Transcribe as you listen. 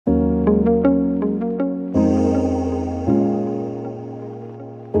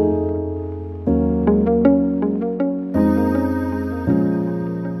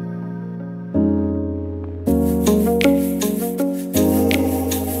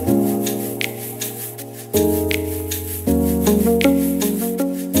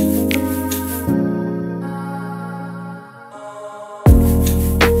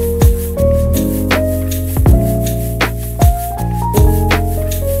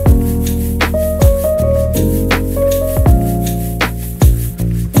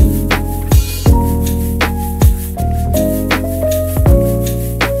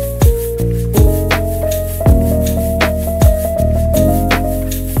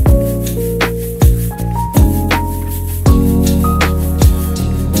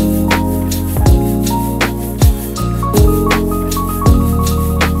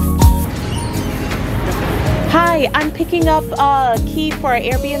for an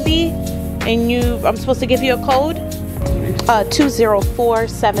Airbnb, and I'm supposed to give you a code.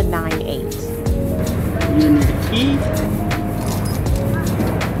 204798. You need the key.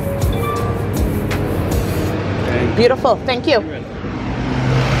 Beautiful. Thank you.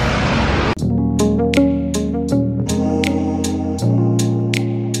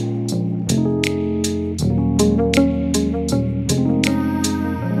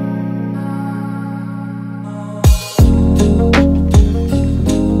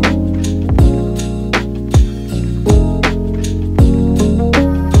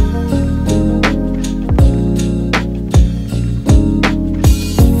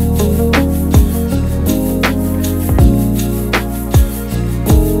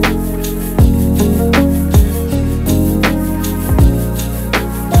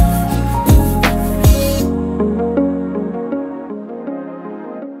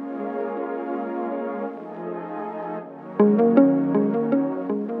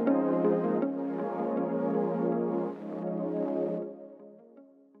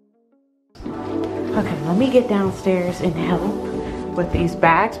 Okay, let me get downstairs and help with these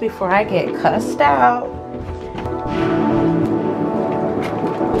bags before I get cussed out.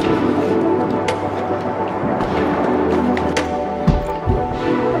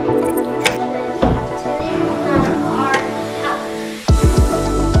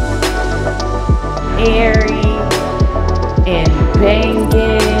 Airy and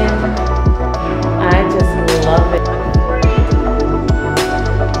banging. I just love it.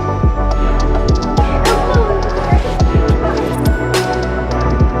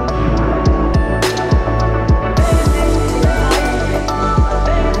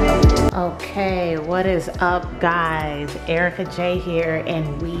 Okay, what is up, guys? Erica J here,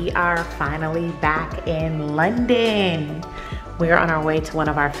 and we are finally back in London. We are on our way to one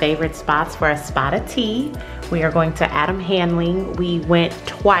of our favorite spots for a spot of tea. We are going to Adam Handling. We went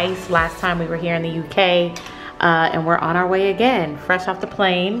twice last time we were here in the UK, and we're on our way again, fresh off the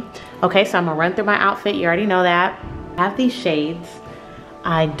plane. Okay, so I'm gonna run through my outfit. You already know that. I have these shades.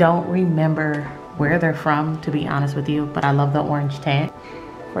 I don't remember where they're from, to be honest with you, but I love the orange tint.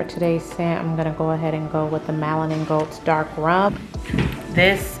 For today's scent, I'm gonna go ahead and go with the Malin and Gold's Dark Rum.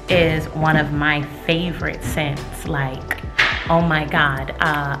 This is one of my favorite scents. Like, oh my God.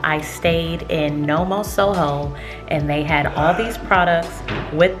 I stayed in Nomo Soho, and they had all these products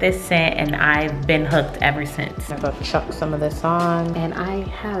with this scent, and I've been hooked ever since. I'm gonna go chuck some of this on, and I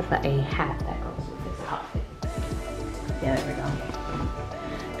have a hat that goes with this outfit. Yeah, there we go.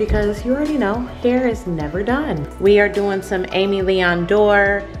 Because you already know, hair is never done. We are doing some Amy Leon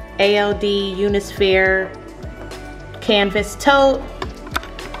Dore ALD Unisphere canvas tote.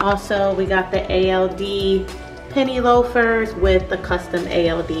 Also, we got the ALD penny loafers with the custom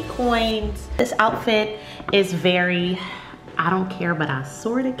ALD coins. This outfit is very, I don't care, but I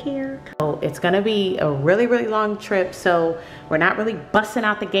sort of care. So it's gonna be a really, really long trip. So we're not really busting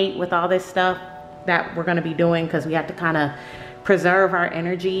out the gate with all this stuff that we're gonna be doing, because we have to kind of preserve our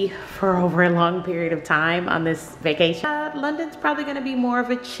energy for over a long period of time on this vacation. London's probably gonna be more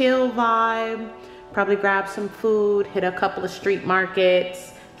of a chill vibe. Probably grab some food, hit a couple of street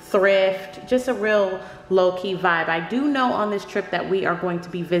markets, thrift, just a real low-key vibe. I do know on this trip that we are going to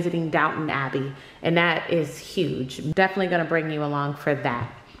be visiting Downton Abbey, and that is huge. Definitely gonna bring you along for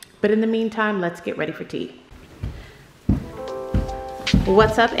that. But in the meantime, let's get ready for tea.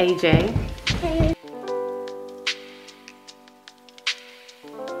 What's up, AJ? Hey.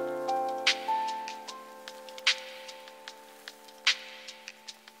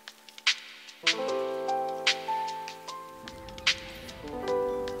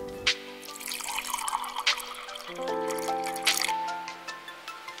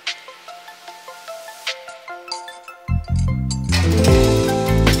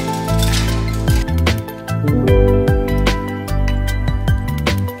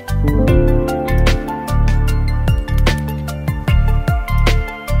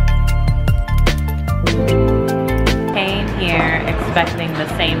 Expecting the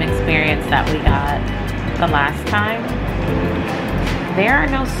same experience that we got the last time. There are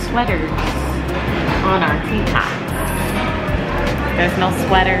no sweaters on our teapots. There's no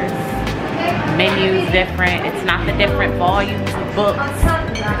sweaters. Menu's different. It's not the different volumes of books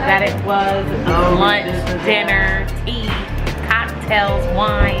that it was. Lunch, dinner, tea, cocktails,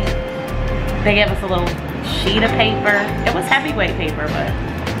 wine. They gave us a little sheet of paper. It was heavyweight paper, but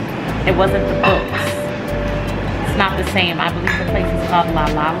it wasn't the books. It's not the same. I believe the place is called La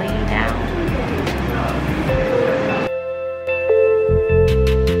Lali now.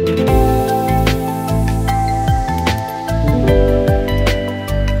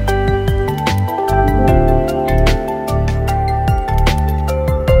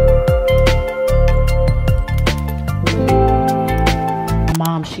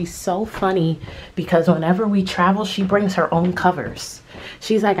 she's so funny because whenever we travel, she brings her own covers.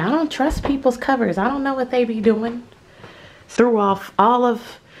 She's like, I don't trust people's covers. I don't know what they be doing. Threw off all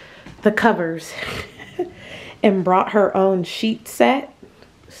of the covers and brought her own sheet set.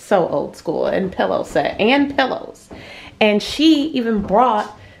 So old school. And pillow set and pillows. And she even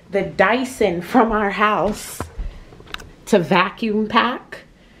brought the Dyson from our house to vacuum pack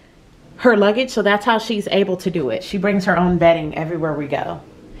her luggage. So that's how she's able to do it. She brings her own bedding everywhere we go.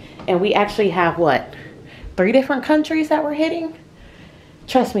 And we actually have what, 3 different countries that we're hitting?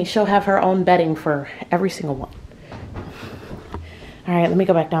 Trust me, she'll have her own bedding for every single one. All right, let me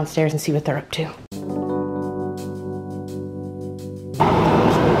go back downstairs and see what they're up to.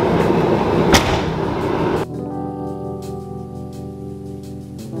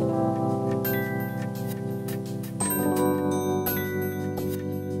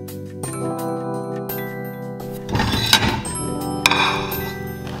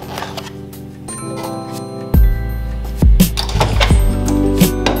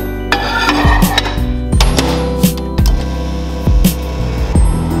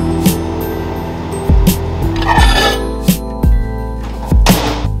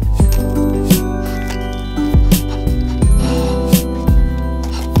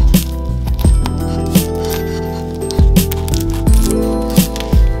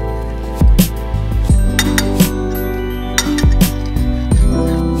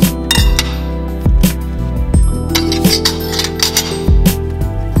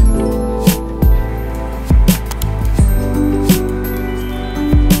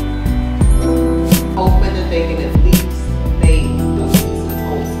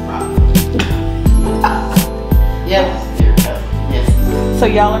 So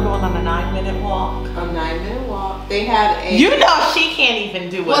y'all are going on a 9-minute walk? A 9-minute walk. They had a... You know she can't even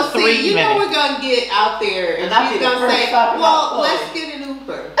do a 3 minute. You know we're going to get out there and she's going to say, well, let's get an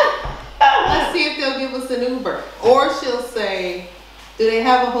Uber. Let's see if they'll give us an Uber. Or she'll say, do they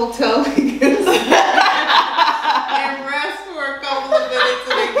have a hotel we can stay and rest for a couple of minutes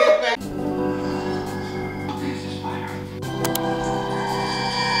and then get back.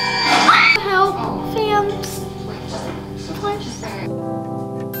 Help, famms.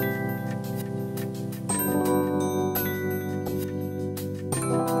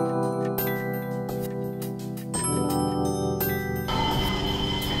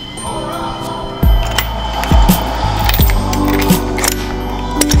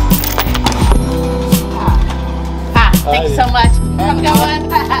 Thanks so much. Have a good one.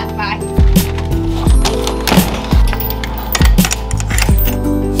 Bye.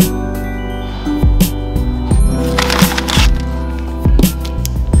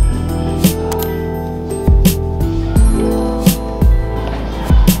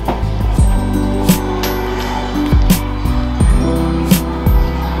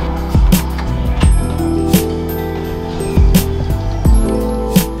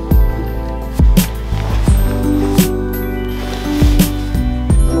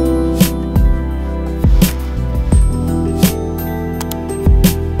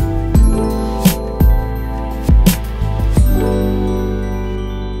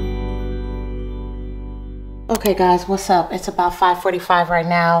 Okay guys, what's up? It's about 5:45 right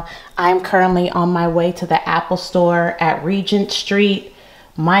now. I'm currently on my way to the Apple store at Regent Street.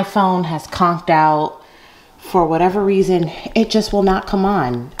 My phone has conked out for whatever reason. It just will not come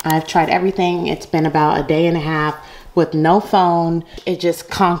on. I've tried everything. It's been about a day and a half with no phone. It just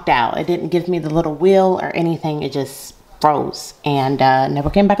conked out. It didn't give me the little wheel or anything. It just froze and never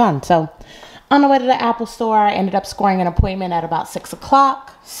came back on. So on the way to the Apple store, I ended up scoring an appointment at about 6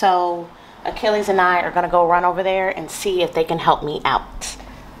 o'clock. So Achilles and I are gonna go run over there and see if they can help me out.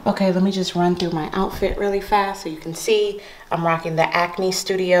 Okay, let me just run through my outfit really fast so you can see. I'm rocking the Acne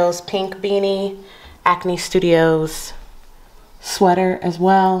Studios pink beanie, Acne Studios sweater as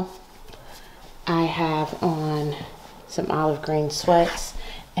well. I have on some olive green sweats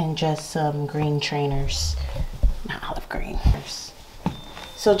and just some green trainers, not olive green.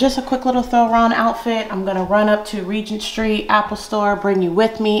 So just a quick little throw around outfit. I'm gonna run up to Regent Street Apple store, bring you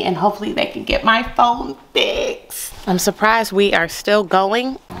with me, and hopefully they can get my phone fixed. I'm surprised we are still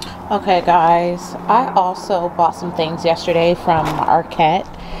going. Okay guys, I also bought some things yesterday from Arquette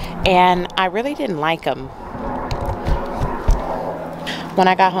and I really didn't like them. When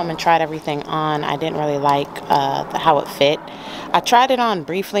I got home and tried everything on, I didn't really like how it fit. I tried it on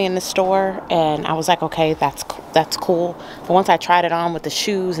briefly in the store and I was like, okay, that's cool. that's cool. But once I tried it on with the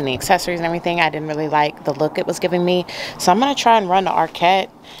shoes and the accessories and everything, I didn't really like the look it was giving me. So I'm gonna try and run to Arquette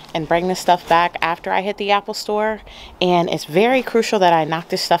and bring this stuff back after I hit the Apple store. And it's very crucial that I knock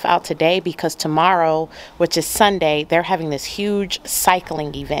this stuff out today, because tomorrow, which is Sunday, they're having this huge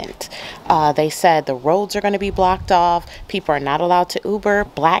cycling event. They said the roads are going to be blocked off, people are not allowed to Uber,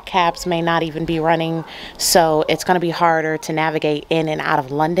 black cabs may not even be running, so it's going to be harder to navigate in and out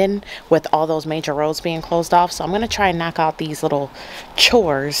of London with all those major roads being closed off. So I'm going to try and knock out these little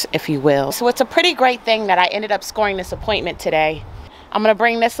chores, if you will. So it's a pretty great thing that I ended up scoring this appointment today. I'm gonna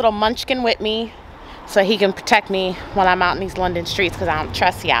bring this little munchkin with me so he can protect me while I'm out in these London streets, because I don't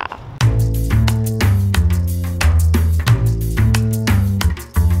trust y'all.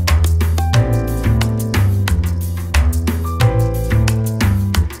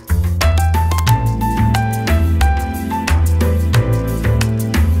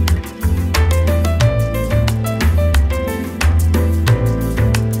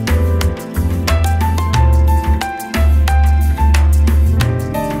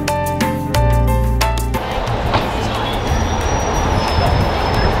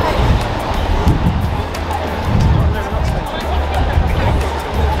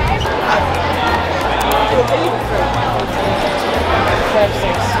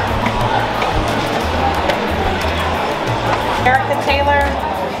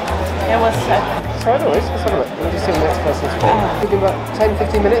 So anyways, let's have a look. We'll just see the next person's for. Thinking about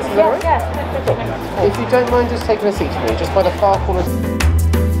 10-15 minutes, is that right? Yes, 10-15 minutes. If you don't mind just taking a seat for me, just by the far corner.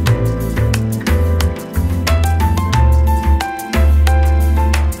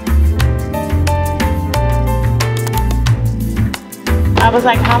 I was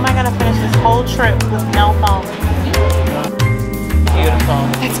like, how am I gonna finish this whole trip with no phone? Beautiful.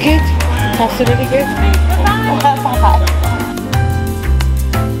 That's good. Absolutely good.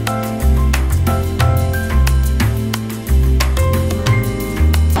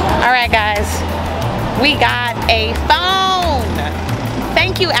 Alright guys, we got a phone.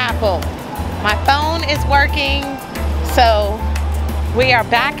 Thank you, Apple. My phone is working, so we are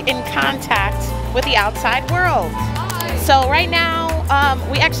back in contact with the outside world. So right now,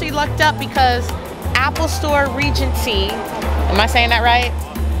 we actually looked up because Apple Store Regency, am I saying that right?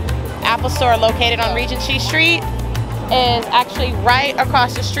 Apple Store located on Regency Street is actually right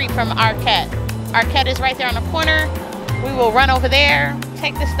across the street from Arquette. Arquette is right there on the corner. We will run over there,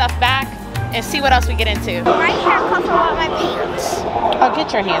 take this stuff back, and see what else we get into. My hair comes out my pants. Oh,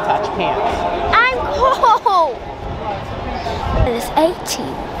 get your hands out your pants. I'm cold. It's 18.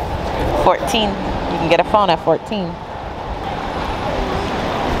 14. You can get a phone at 14.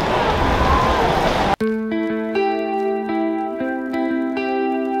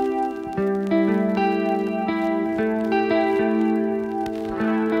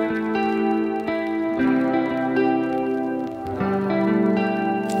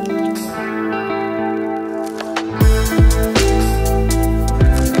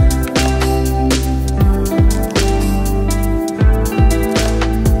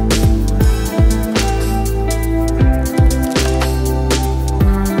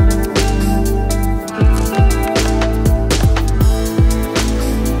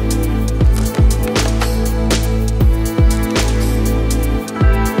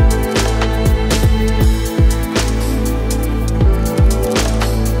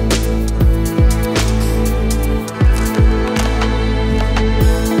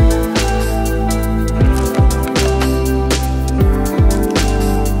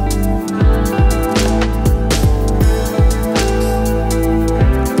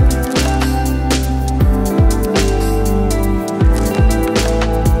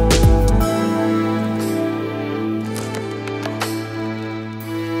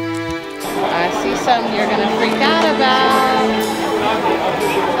 Something you're gonna freak out about.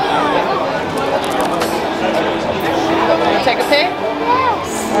 Wanna take a pic? Yes.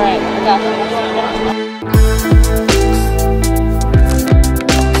 All right, I got you.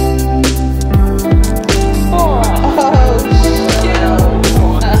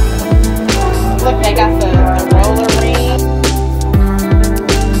 Look, they got the roller ring.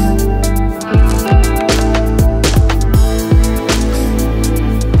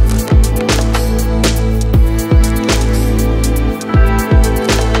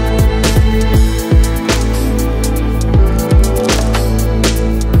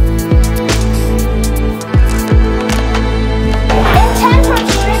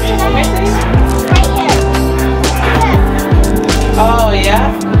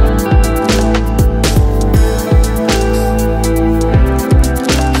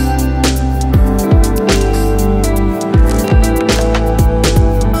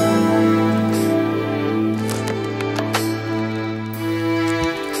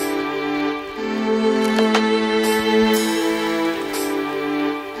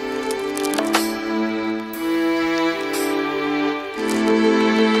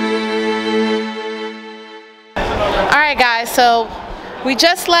 So we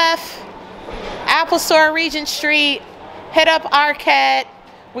just left Apple Store, Regent Street, hit up Arquette.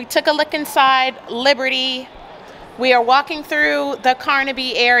 We took a look inside Liberty. We are walking through the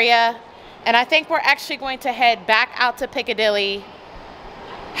Carnaby area, and I think we're actually going to head back out to Piccadilly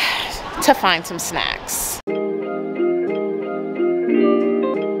to find some snacks.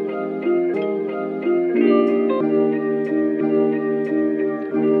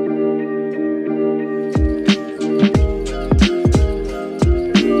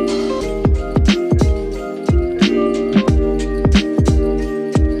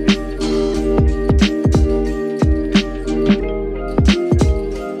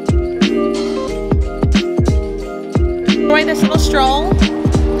 This little stroll,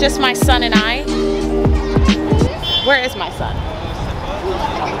 just my son and I. Where is my son?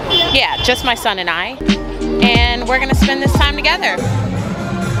 Yeah, just my son and I. And we're gonna spend this time together.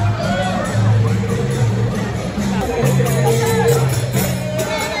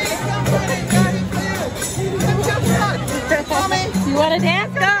 You wanna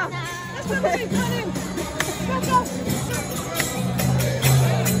dance? Go!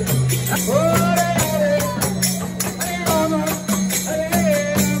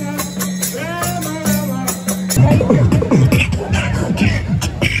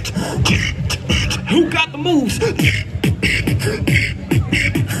 Who got the moves?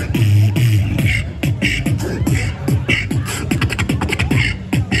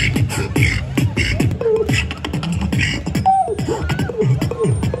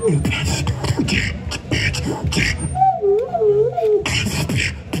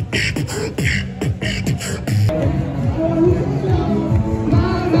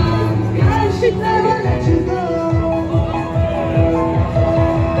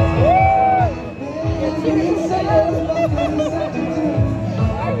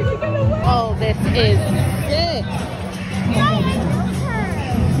 Oh, this is sick. You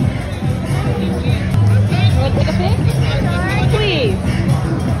want to take a pic? Please.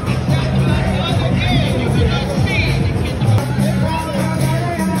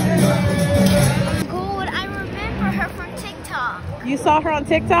 Good. I remember her from TikTok. You saw her on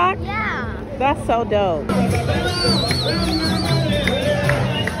TikTok? Yeah. That's so dope.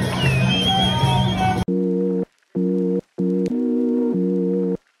 Check it out.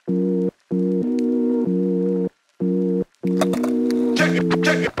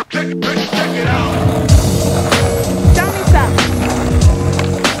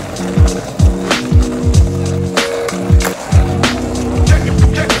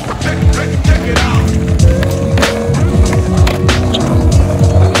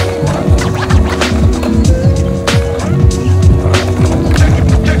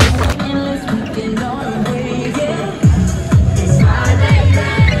 Tell me something.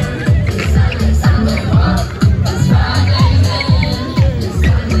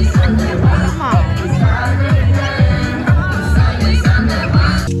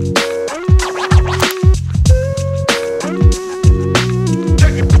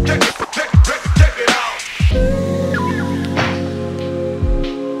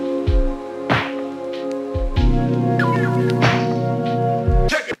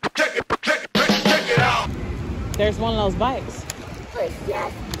 Check it out. There's one of those bikes.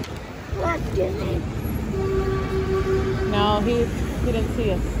 Yes. Let's get it. No, he didn't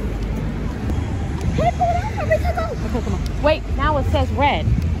see us. Hey, pull it over. We can go. Okay, come on. Wait, now it says red.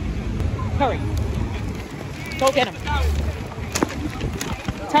 Hurry. Go get him.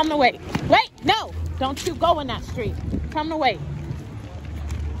 Tell him to wait. Wait, no. Don't you go in that street. Tell him to wait.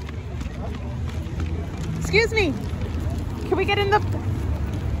 Excuse me. Can we get in the...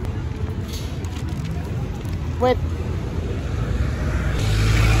 With...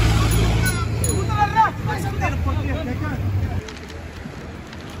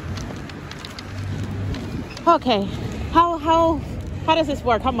 Okay, how does this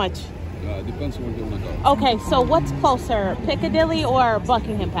work? How much? Depends on where you want to go. Okay, so what's closer, Piccadilly or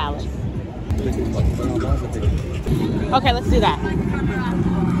Buckingham Palace? Okay, let's do that.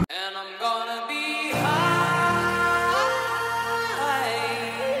 And I'm gonna be high.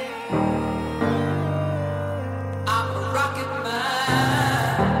 I'm a rocket man.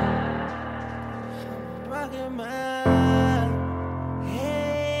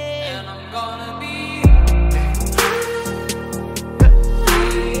 Hey. And I'm gonna be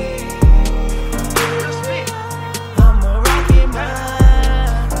I'm a rocket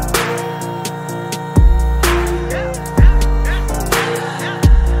man.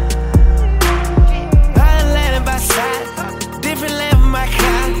 I landed by side, different level my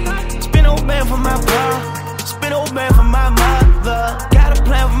kind. Spin old man for my brother, spin old man for my mother. Got a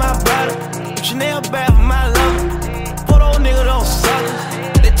plan for my brother, Chanel bag for my lover. Put old nigga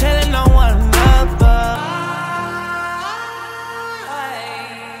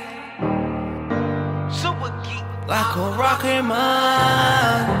like a rocket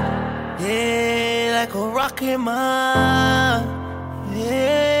man. Yeah, like a rocket man.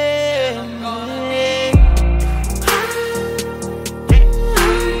 Yeah, yeah.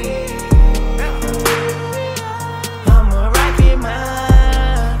 I'm a rocket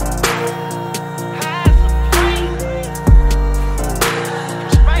man.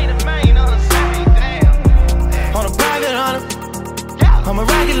 On a private hunter, I'm a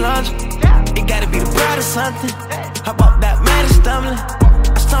rocket launcher. It gotta be the pride of something. Hop up that man is stumbling.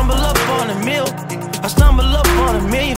 I stumble up on a meal. I stumble up on a million.